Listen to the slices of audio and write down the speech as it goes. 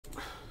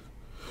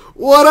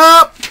What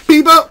up,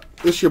 people?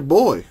 It's your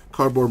boy,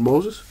 Cardboard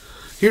Moses.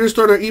 Here to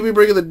start our eBay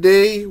break of the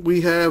day,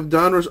 we have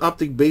Donruss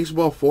Optic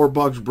Baseball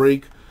 4-box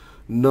break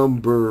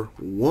number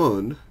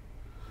 1.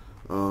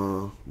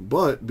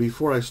 But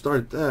before I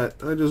start that,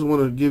 I just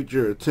want to give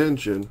your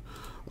attention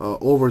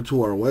over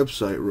to our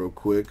website real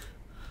quick.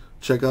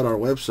 Check out our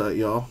website,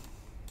 y'all.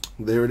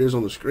 There it is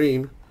on the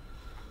screen.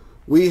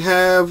 We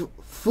have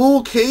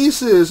full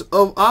cases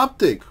of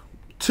Optic,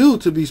 2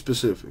 to be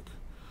specific.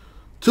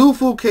 2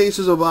 full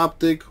cases of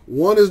Optic.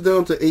 One is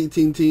down to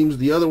 18 teams.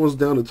 The other one's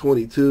down to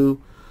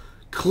 22.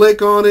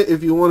 Click on it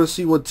if you want to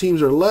see what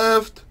teams are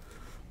left.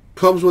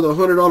 Comes with a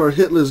 $100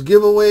 hitless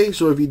giveaway.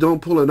 So if you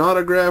don't pull an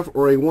autograph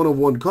or a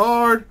one-of-one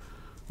card,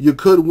 you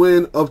could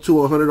win up to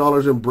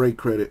 $100 in break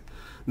credit.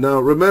 Now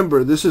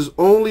remember, this is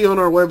only on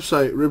our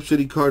website,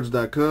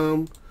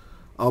 ripcitycards.com.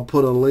 I'll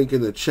put a link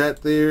in the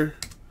chat there.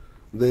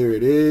 There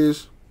it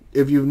is.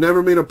 If you've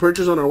never made a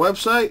purchase on our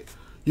website,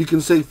 you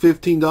can save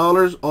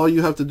 $15. All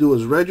you have to do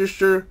is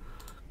register,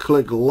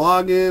 click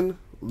login,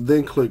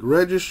 then click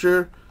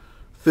register,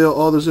 fill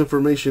all this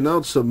information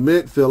out,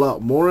 submit, fill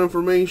out more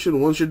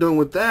information. Once you're done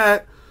with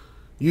that,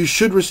 you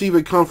should receive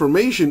a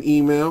confirmation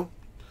email.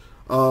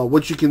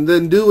 What you can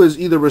then do is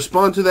either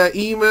respond to that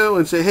email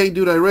and say, hey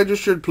dude, I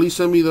registered, please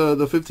send me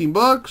the 15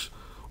 bucks.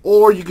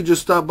 Or you could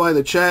just stop by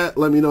the chat,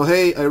 let me know,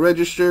 hey, I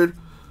registered.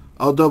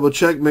 I'll double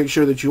check, make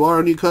sure that you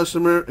are a new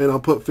customer, and I'll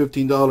put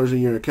 $15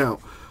 in your account.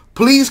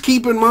 Please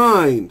keep in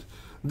mind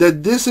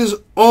that this is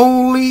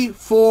only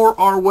for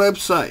our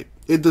website.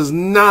 It does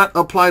not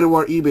apply to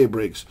our eBay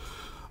breaks.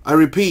 I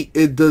repeat,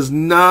 it does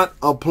not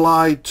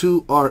apply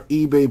to our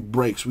eBay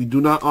breaks. We do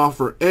not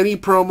offer any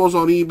promos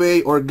on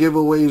eBay or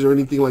giveaways or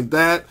anything like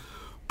that.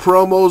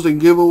 Promos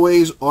and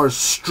giveaways are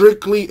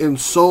strictly and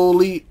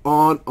solely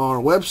on our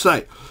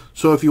website.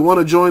 So if you want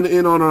to join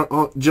in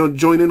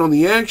on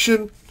the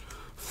action,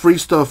 Free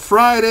Stuff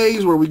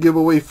Fridays, where we give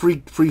away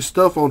free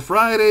stuff on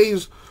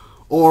Fridays,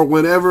 or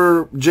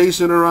whenever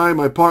Jason or I,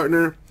 my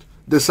partner,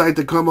 decide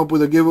to come up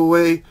with a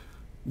giveaway,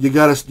 you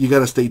gotta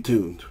stay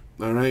tuned.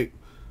 All right.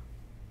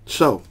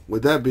 So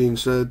with that being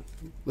said,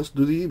 let's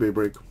do the eBay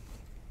break.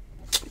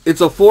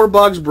 It's a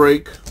 4-box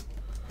break,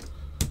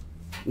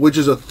 which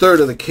is a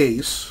third of the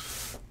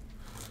case.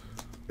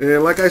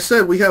 And like I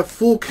said, we have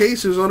full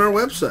cases on our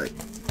website.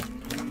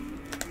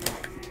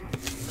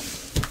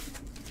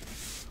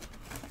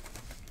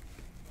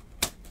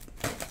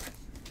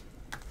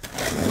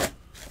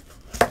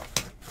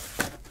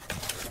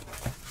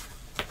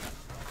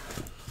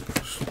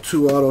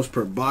 Two autos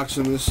per box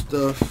in this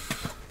stuff.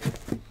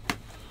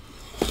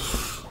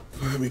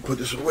 Let me put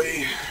this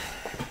away.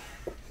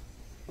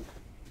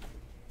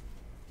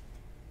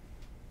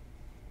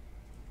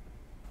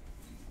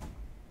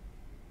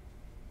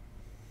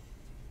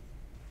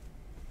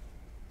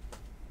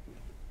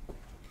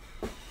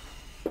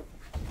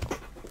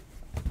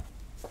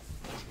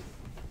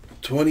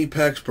 $20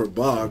 packs per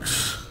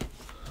box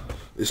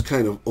is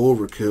kind of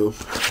overkill,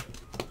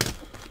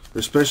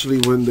 especially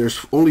when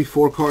there's only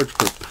 4 cards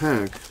per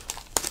pack.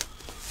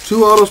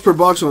 2 autos per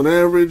box on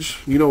average.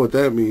 You know what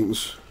that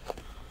means.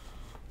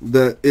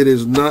 That it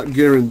is not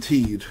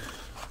guaranteed.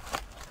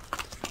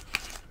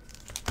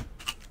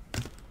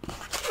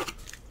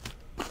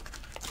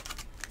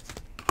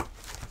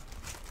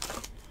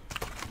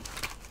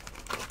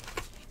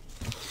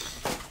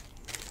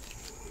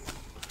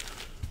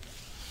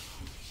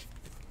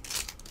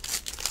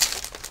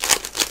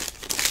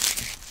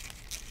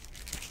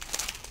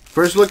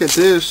 First look at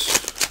this.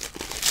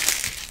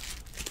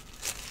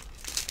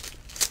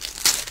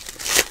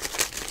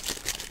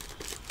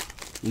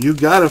 You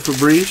got it,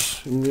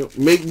 Fabrice.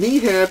 Make me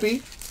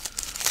happy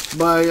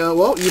by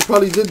well, you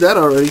probably did that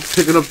already.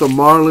 Picking up the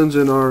Marlins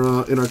in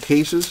our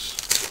cases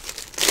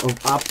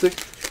of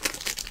Optic.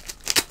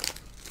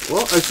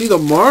 Well, I see the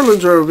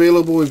Marlins are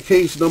available in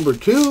case number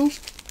 2.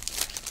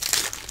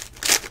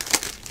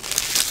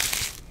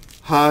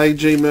 Hi,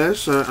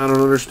 J-Mess. I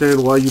don't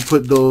understand why you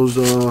put those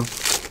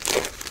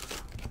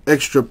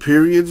extra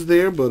periods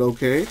there, but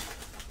okay.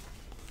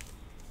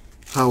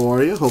 How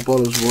are you? Hope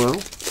all is well.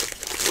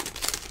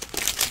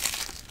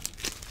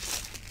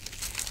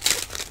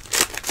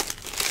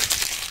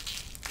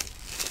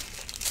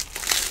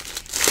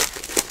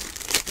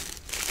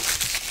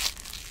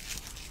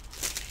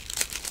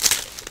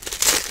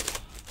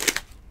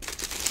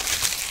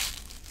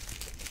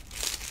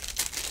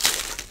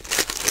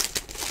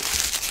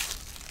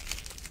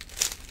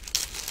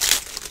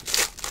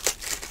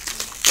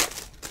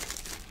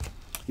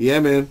 Yeah,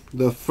 man,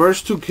 the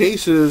first 2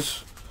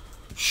 cases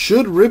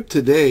should rip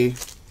today.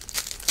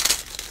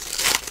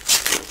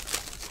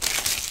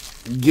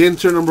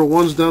 Ginter number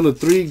 1's down to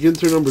 3.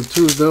 Ginter number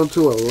 2's down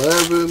to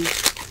 11.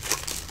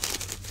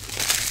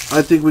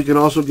 I think we can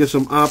also get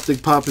some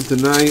Optic popping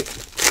tonight.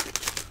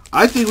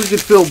 I think we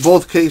could fill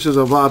both cases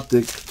of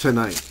Optic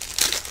tonight.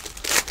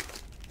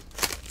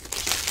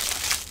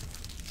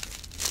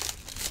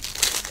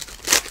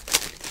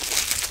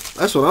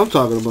 That's what I'm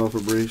talking about,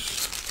 Fabrice.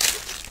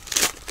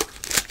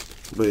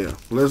 But yeah,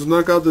 let's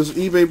knock out this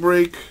eBay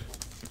break.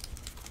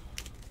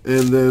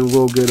 and then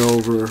we'll get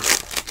over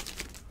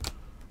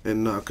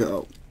and knock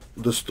out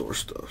the store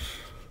stuff.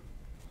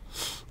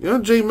 You know,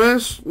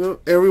 JMS, you know,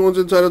 everyone's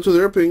entitled to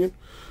their opinion.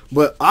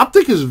 But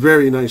Optic is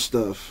very nice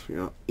stuff. You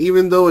know,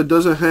 even though it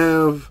doesn't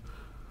have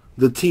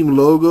the team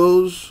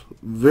logos,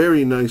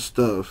 very nice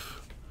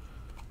stuff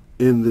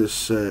in this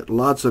set.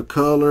 Lots of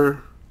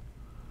color.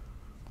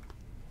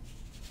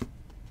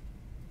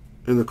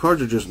 And the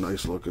cards are just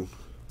nice looking.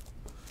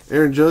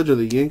 Aaron Judge of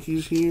the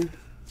Yankees here.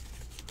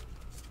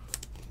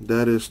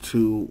 That is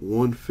to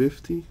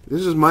 150.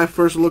 This is my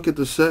first look at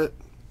the set,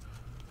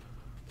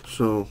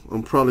 so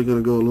I'm probably going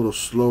to go a little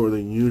slower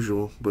than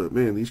usual. But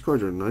man, these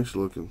cards are nice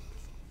looking.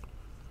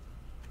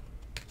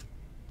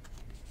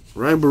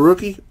 Ryan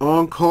Barucki,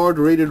 on-card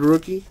rated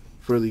rookie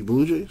for the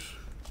Blue Jays.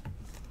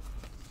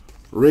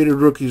 Rated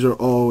rookies are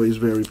always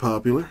very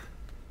popular.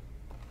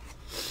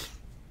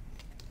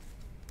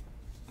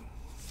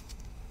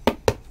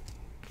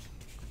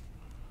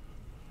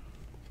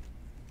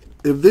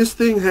 If this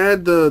thing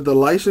had the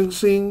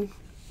licensing,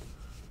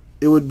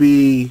 it would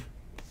be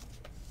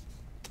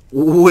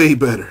way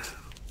better.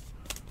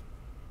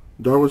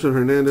 Donruss and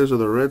Hernandez of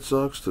the Red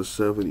Sox to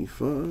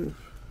 75.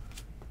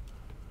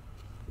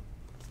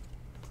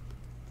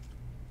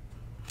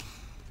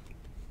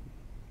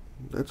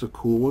 That's a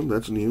cool one.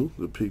 That's new.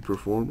 The Peak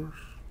Performers.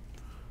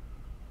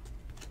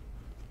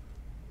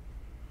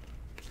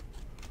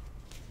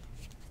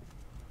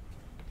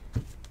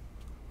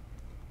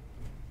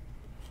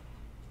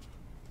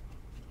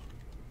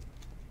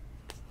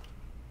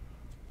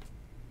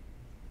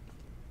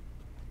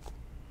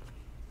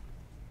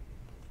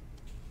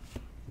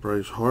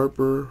 Bryce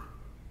Harper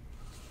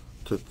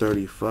to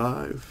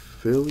 35,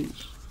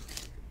 Phillies.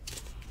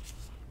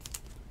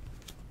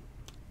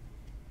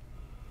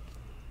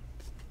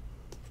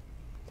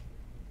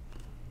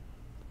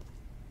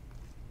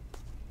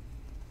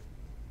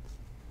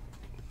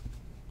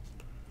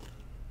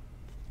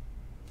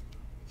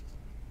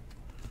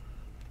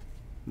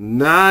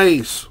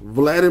 Nice.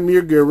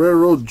 Vladimir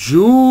Guerrero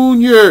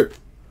Jr.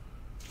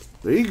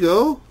 There you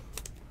go.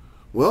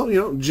 Well, you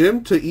know,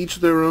 Jim, to each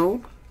their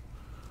own.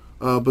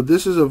 But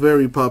this is a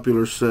very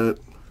popular set.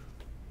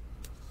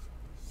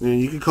 And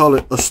you can call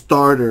it a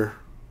starter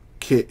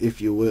kit, if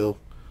you will.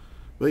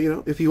 But, you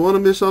know, if you want to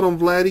miss out on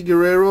Vladdy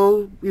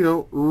Guerrero, you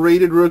know,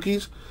 rated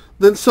rookies,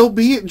 then so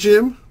be it,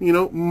 Jim. You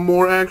know,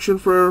 more action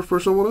for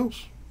someone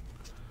else.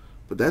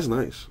 But that's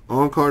nice.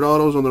 On-card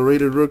autos on the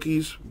rated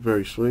rookies.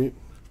 Very sweet.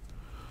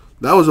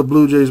 That was a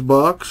Blue Jays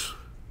box.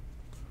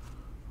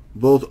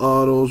 Both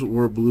autos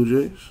were Blue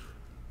Jays.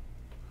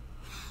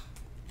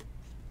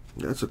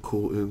 That's a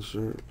cool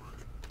insert.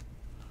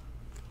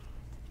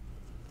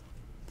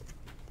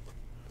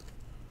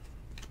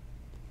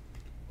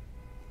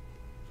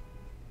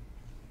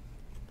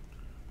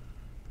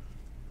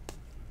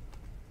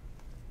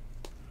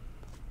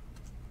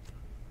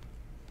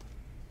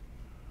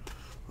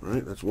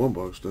 Alright, that's one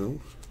box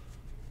down.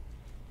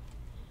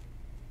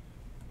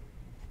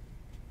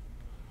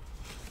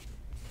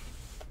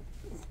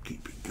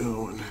 Keep it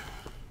going.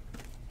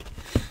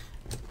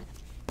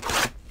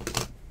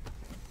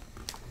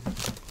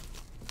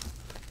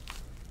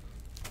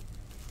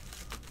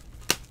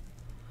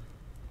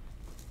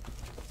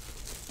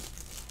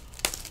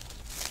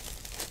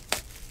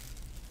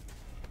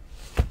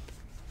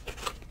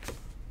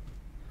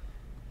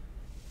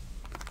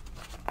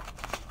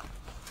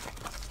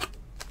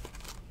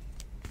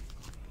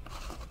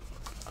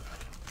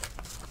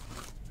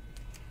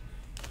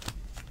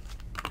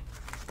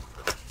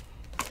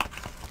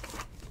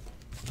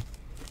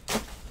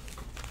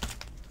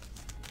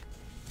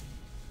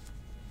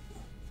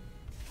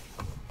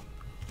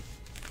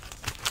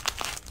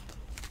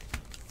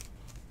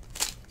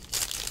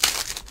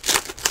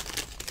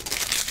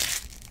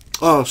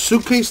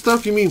 Suitcase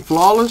stuff, you mean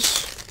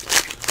Flawless?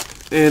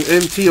 And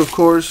MT, of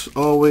course,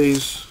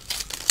 always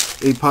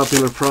a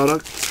popular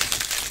product.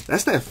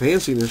 That's that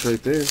fanciness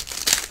right there.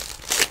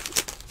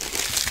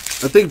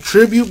 I think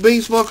Tribute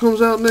Baseball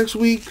comes out next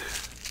week.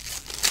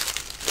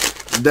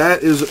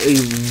 That is a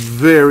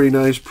very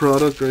nice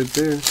product right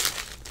there.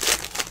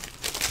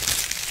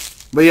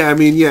 But yeah, I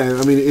mean,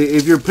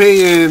 if you're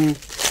paying,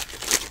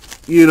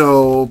 you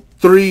know,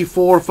 $3,000,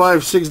 $4,000,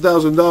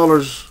 $5,000,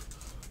 $6,000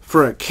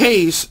 for a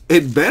case,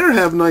 it better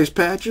have nice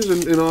patches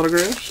and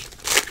autographs.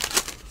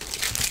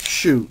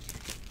 Shoot.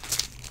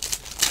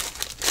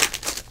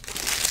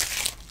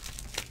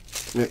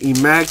 Yeah,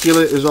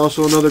 Immaculate is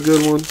also another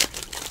good one.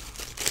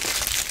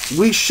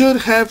 We should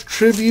have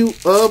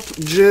Tribute up,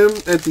 Jim,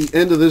 at the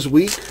end of this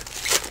week.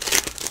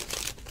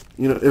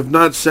 You know, if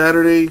not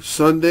Saturday,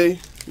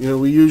 Sunday. You know,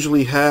 we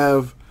usually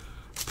have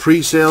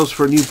pre-sales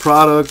for new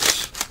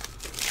products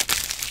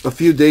a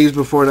few days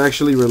before it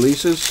actually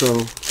releases,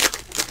 so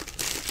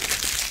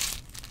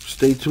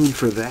stay tuned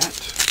for that.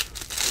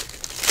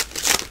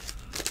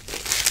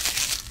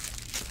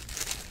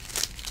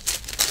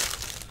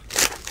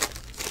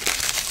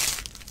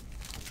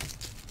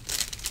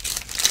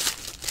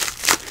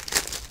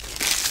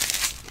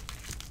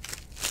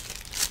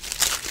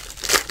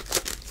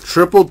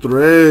 Triple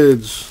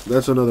Threads.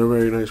 That's another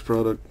very nice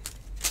product.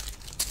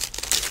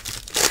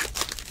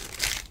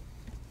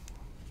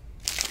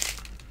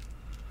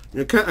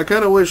 I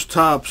kind of wish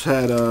Topps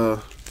had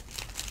the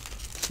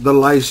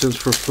license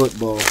for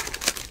football.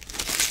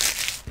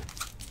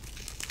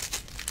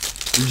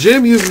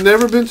 Jim, you've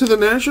never been to the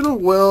National?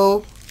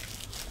 Well,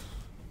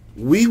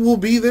 we will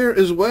be there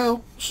as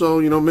well. So,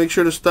 you know, make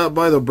sure to stop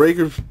by the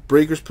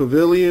Breakers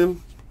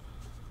Pavilion.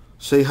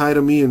 Say hi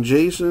to me and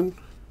Jason.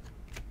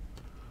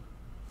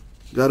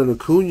 Got an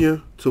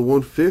Acuna to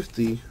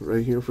 150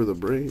 right here for the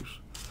Braves.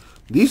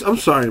 These, I'm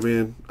sorry,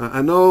 man.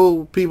 I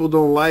know people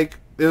don't like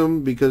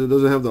them because it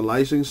doesn't have the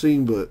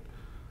licensing, but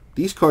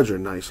these cards are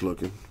nice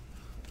looking.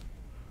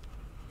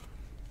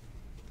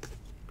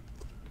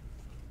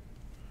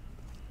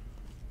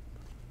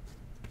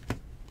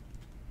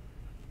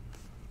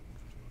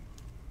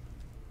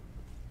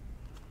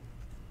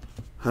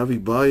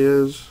 Javi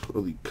Baez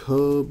of the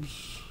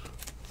Cubs.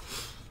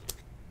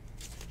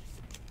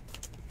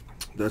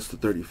 That's the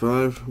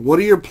 35. What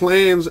are your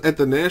plans at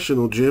the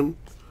National, Jim?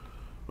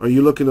 Are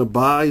you looking to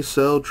buy,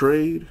 sell,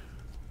 trade?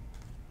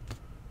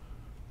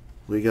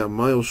 We got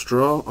Miles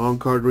Straw,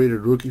 on-card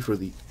rated rookie for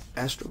the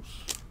Astros.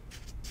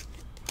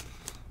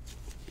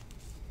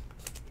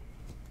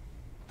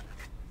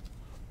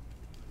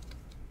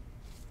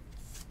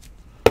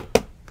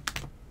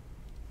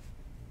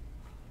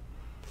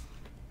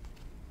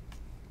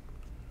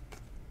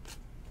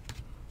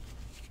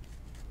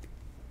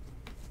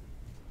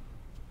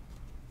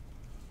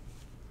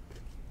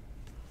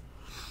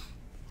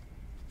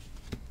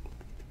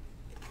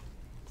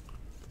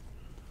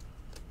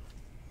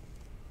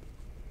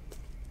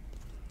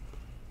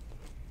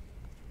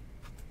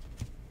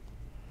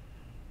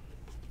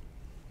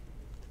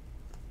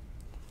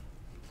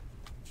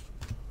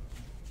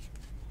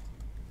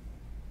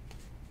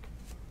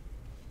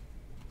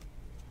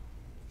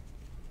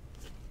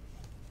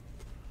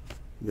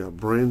 We got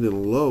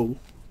Brandon Lowe,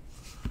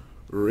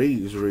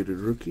 Rays rated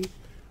rookie.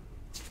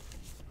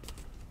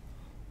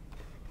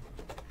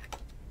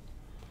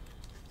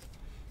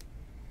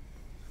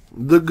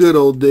 The good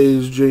old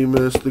days,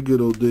 J-Mess, the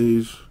good old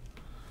days.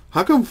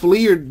 How come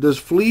Fleer, does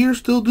Fleer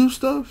still do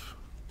stuff?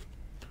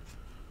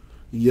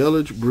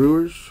 Yelich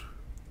Brewers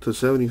to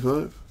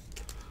 75.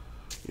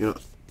 You know,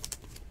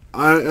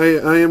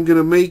 I am going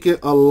to make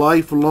it a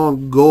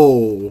lifelong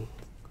goal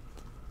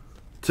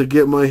to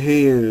get my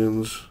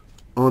hands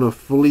on a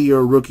Fleer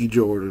rookie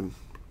Jordan.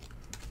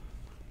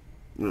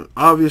 You know,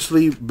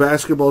 obviously,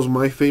 basketball is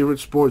my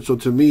favorite sport, so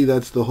to me,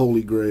 that's the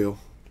holy grail.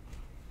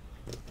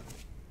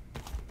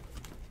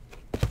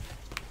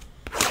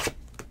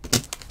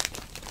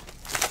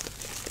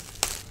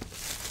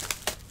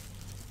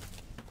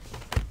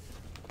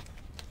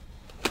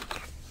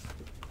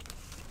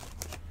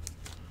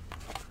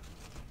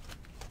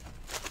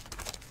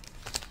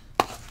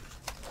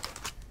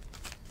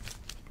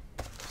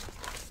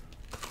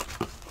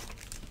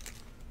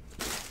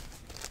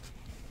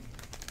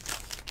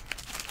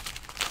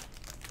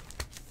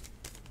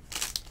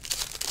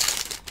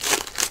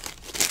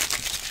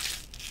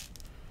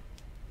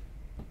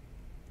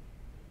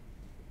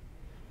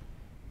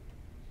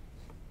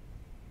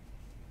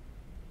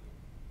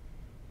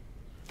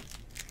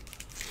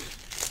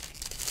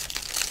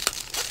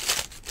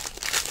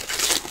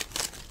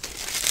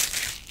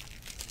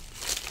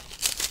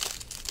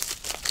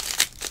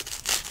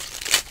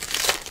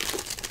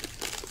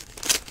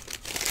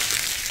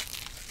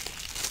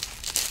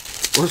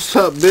 What's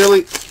up,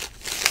 Billy?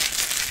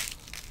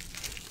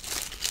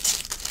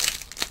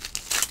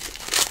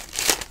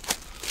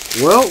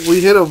 Well, we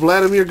hit a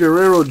Vladimir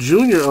Guerrero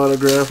Jr.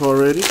 autograph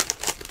already.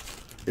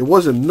 It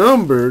wasn't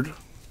numbered,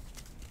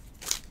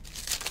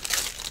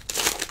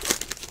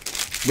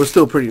 but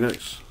still pretty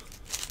nice.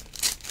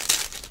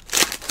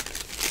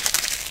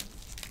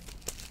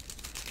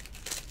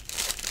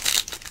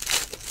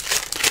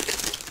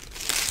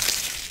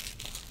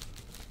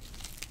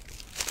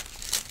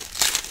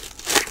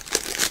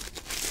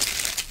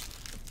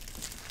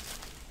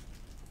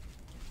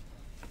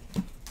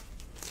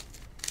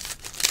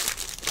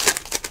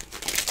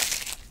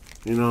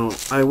 You know,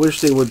 I wish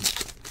they would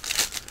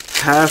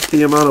half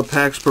the amount of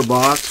packs per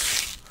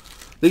box.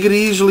 They could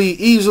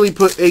easily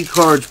put 8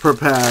 cards per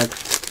pack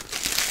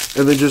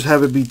and then just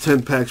have it be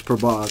 10 packs per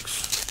box.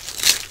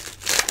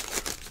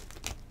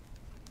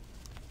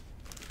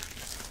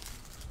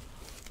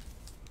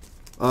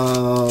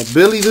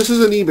 Billy, this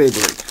is an eBay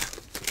break.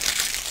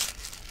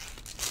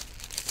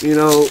 You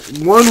know,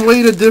 one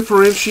way to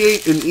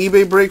differentiate an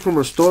eBay break from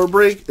a store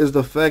break is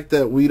the fact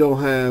that we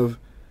don't have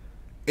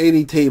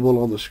any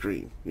table on the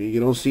screen. You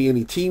don't see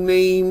any team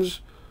names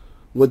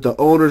with the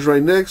owners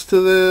right next to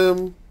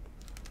them.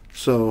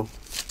 So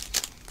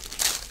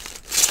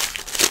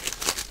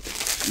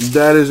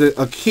that is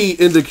a key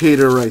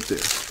indicator right there.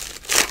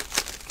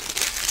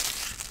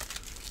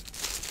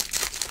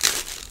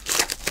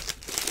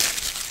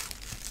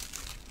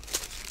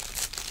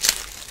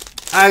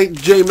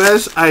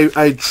 JMS,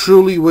 I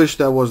truly wish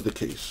that was the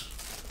case.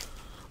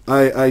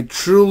 I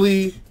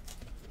truly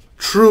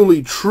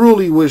Truly,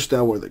 truly wish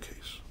that were the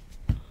case.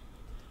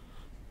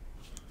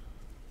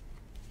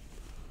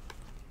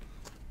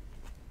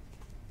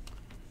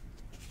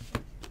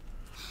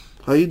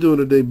 How you doing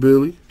today,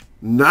 Billy?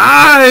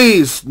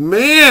 Nice,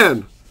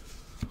 man.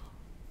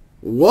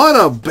 What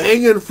a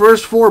banging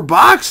first 4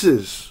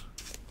 boxes.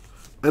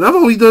 And I've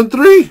only done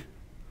 3.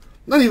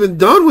 Not even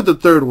done with the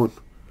third one.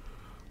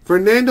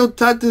 Fernando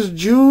Tatis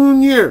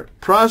Jr.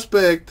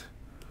 prospect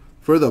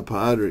for the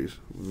Padres.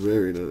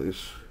 Very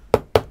nice.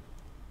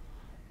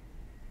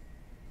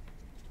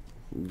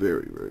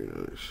 Very, very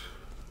nice.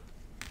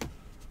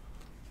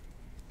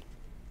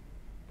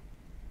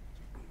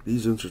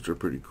 These inserts are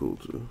pretty cool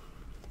too.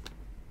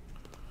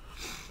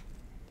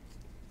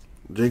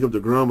 Jacob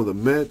deGrom of the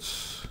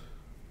Mets.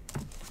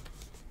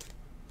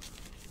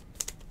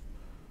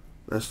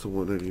 That's the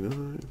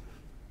 189.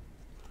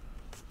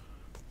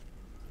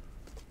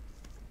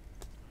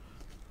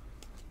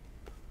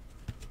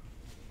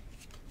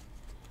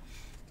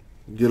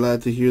 You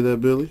glad to hear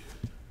that, Billy?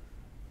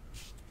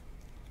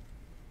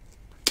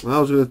 I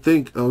was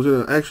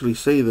gonna actually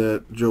say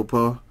that, Joe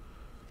Pa.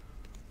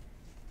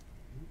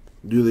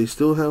 Do they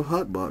still have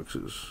hot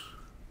boxes?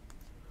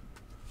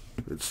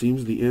 It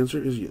seems the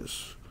answer is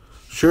yes.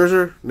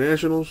 Scherzer,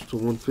 Nationals to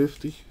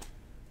 150.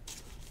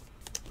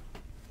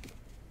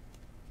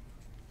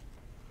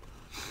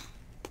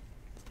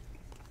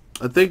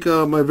 I think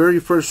my very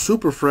first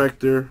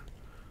Superfractor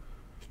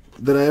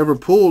that I ever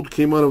pulled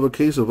came out of a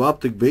case of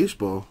Optic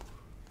baseball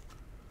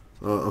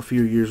a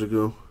few years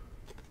ago.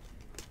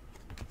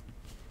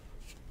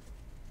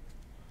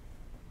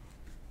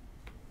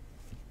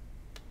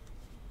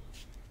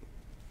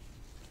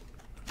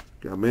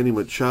 Got Manny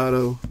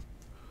Machado,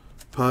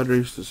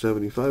 Padres to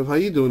 75. How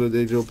you doing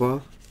today, Joe Pa?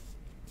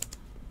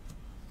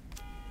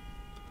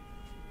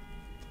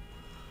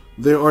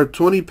 There are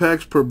 20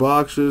 packs per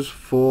boxes,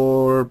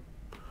 4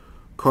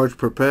 cards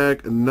per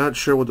pack. I'm not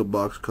sure what the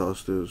box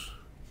cost is.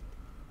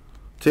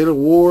 Taylor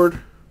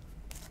Ward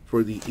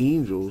for the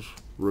Angels,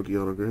 rookie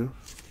autograph.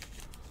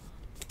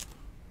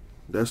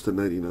 That's the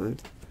 99.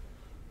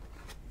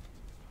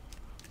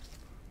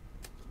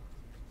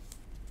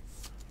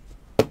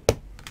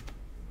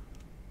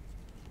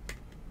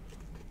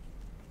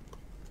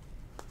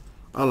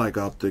 I like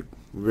Optic.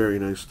 Very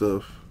nice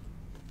stuff.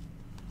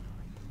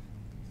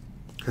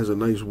 Has a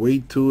nice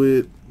weight to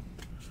it.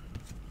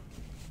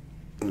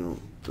 You know,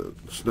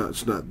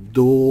 it's not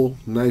dull.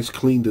 Nice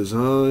clean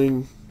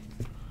design.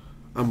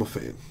 I'm a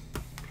fan.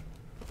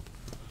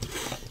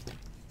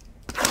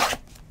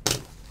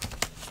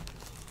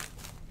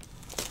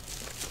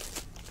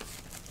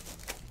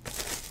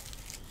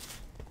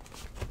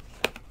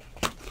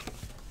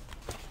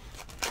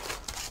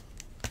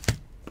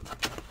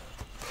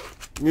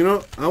 You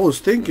know, I was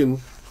thinking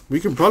we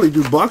can probably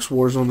do box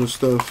wars on this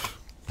stuff.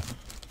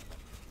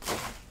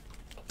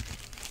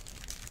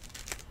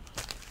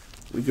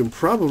 We can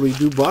probably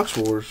do box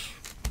wars.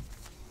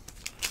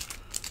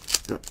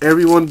 Now,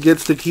 everyone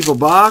gets to keep a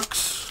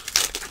box,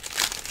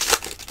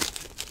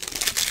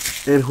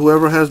 and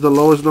whoever has the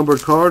lowest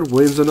numbered card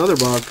wins another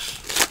box.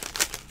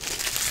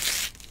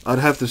 I'd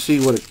have to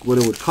see what it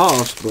would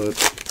cost, but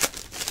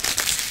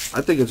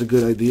I think it's a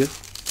good idea.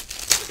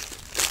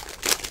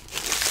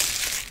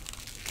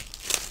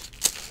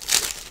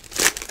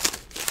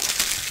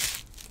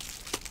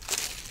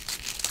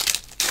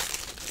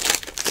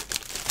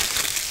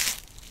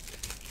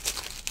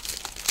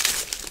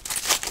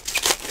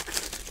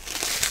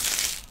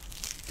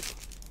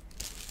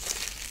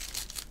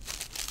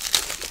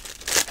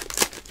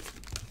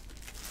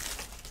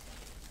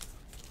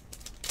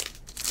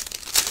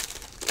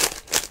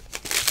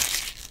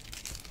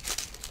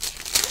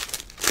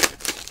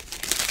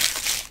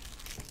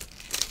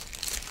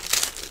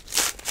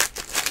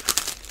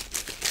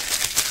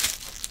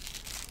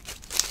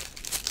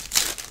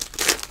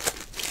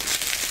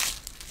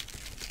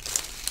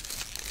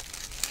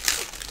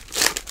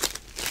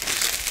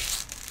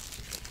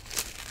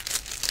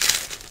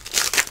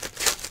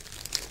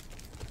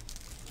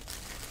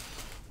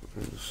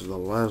 This is the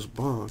last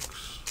box.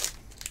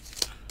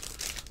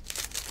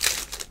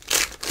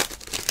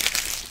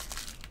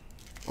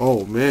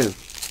 Oh man,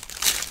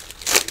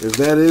 if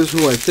that is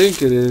who I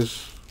think it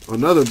is,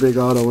 another big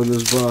auto in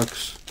this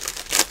box.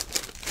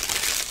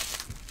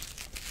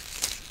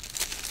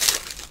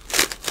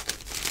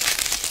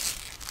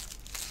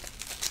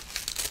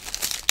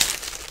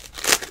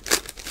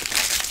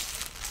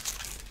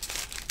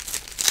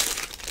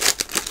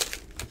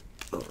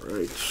 All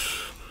right.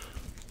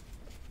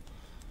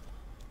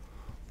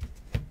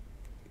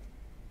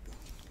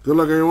 Good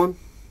luck, everyone,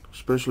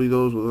 especially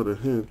those without a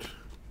hint.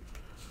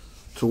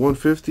 To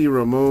 150,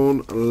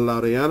 Ramon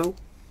Laureano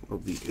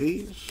of the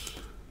A's.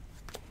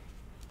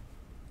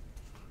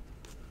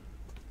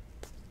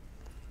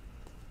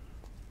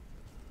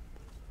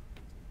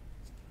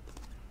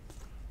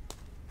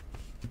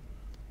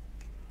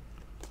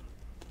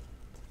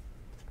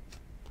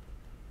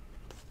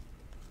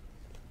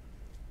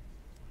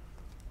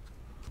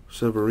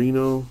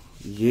 Severino,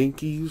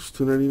 Yankees,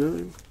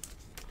 299.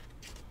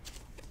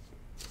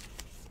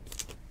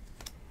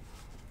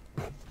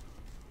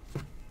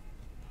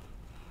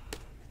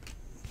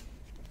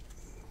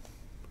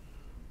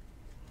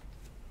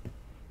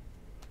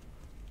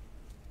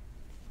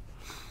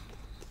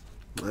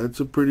 That's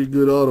a pretty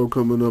good auto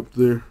coming up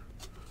there.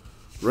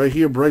 Right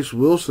here, Bryce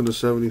Wilson to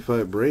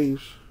 75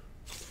 Braves.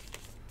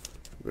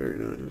 Very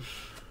nice.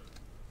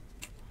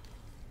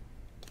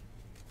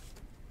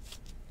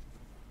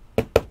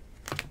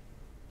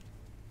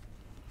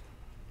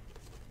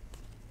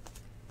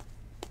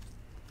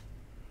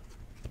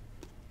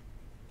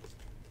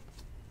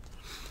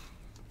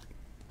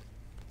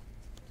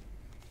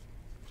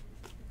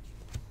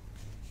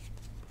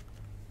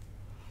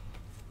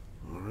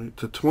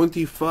 To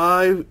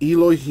 25,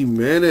 Eloy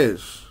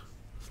Jimenez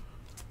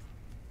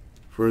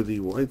for the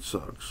White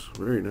Sox.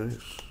 Very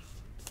nice.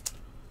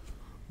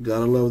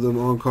 Gotta love them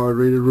on-card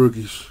rated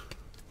rookies.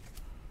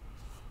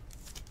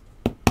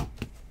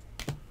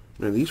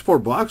 Man, these 4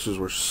 boxes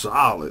were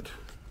solid.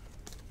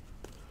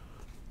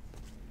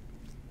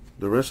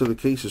 The rest of the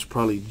case is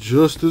probably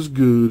just as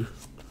good.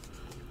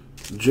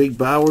 Jake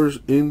Bowers,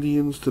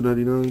 Indians to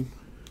 99.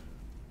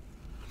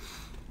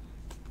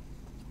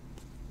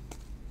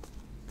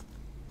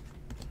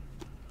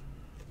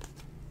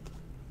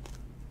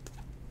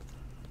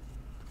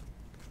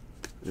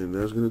 And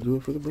that's going to do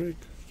it for the break.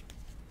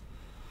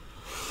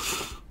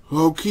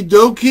 Okie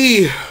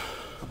dokie.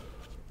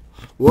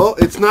 Well,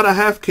 it's not a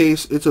half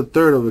case. It's a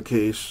third of a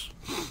case.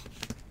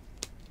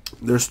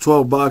 There's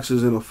 12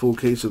 boxes in a full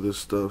case of this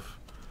stuff.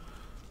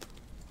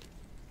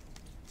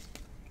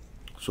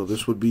 So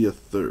this would be a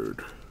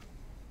third.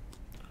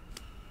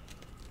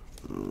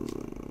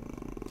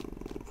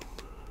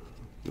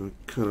 I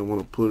kind of want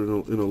to put it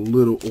in a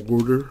little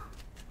order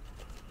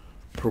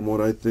from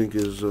what I think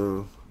is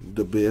the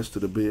best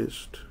of the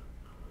best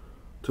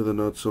to the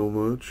not so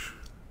much,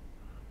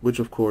 which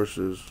of course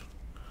is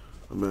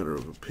a matter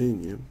of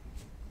opinion.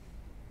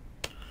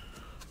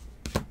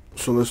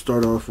 So let's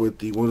start off with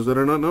the ones that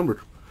are not numbered.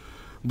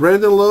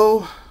 Brandon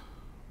Lowe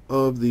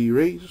of the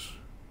Rays,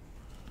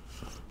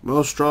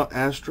 Mel Straw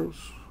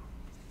Astros,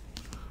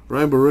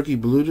 Ryan Barucki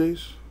Blue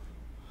Jays,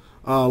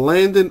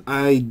 Landon,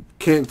 I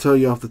can't tell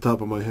you off the top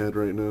of my head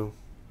right now.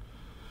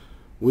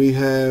 We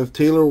have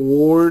Taylor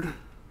Ward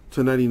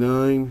to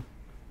 99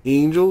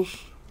 Angels,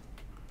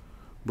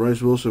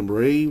 Bryce Wilson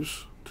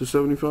Braves to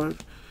 75,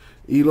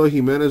 Eloy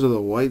Jimenez of the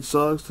White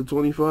Sox to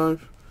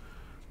 25,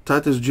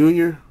 Tatis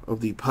Jr.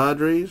 of the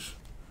Padres,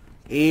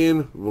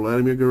 and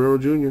Vladimir Guerrero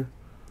Jr.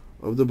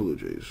 of the Blue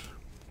Jays.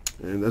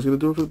 And that's going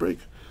to do it for the break.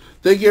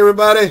 Thank you,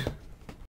 everybody.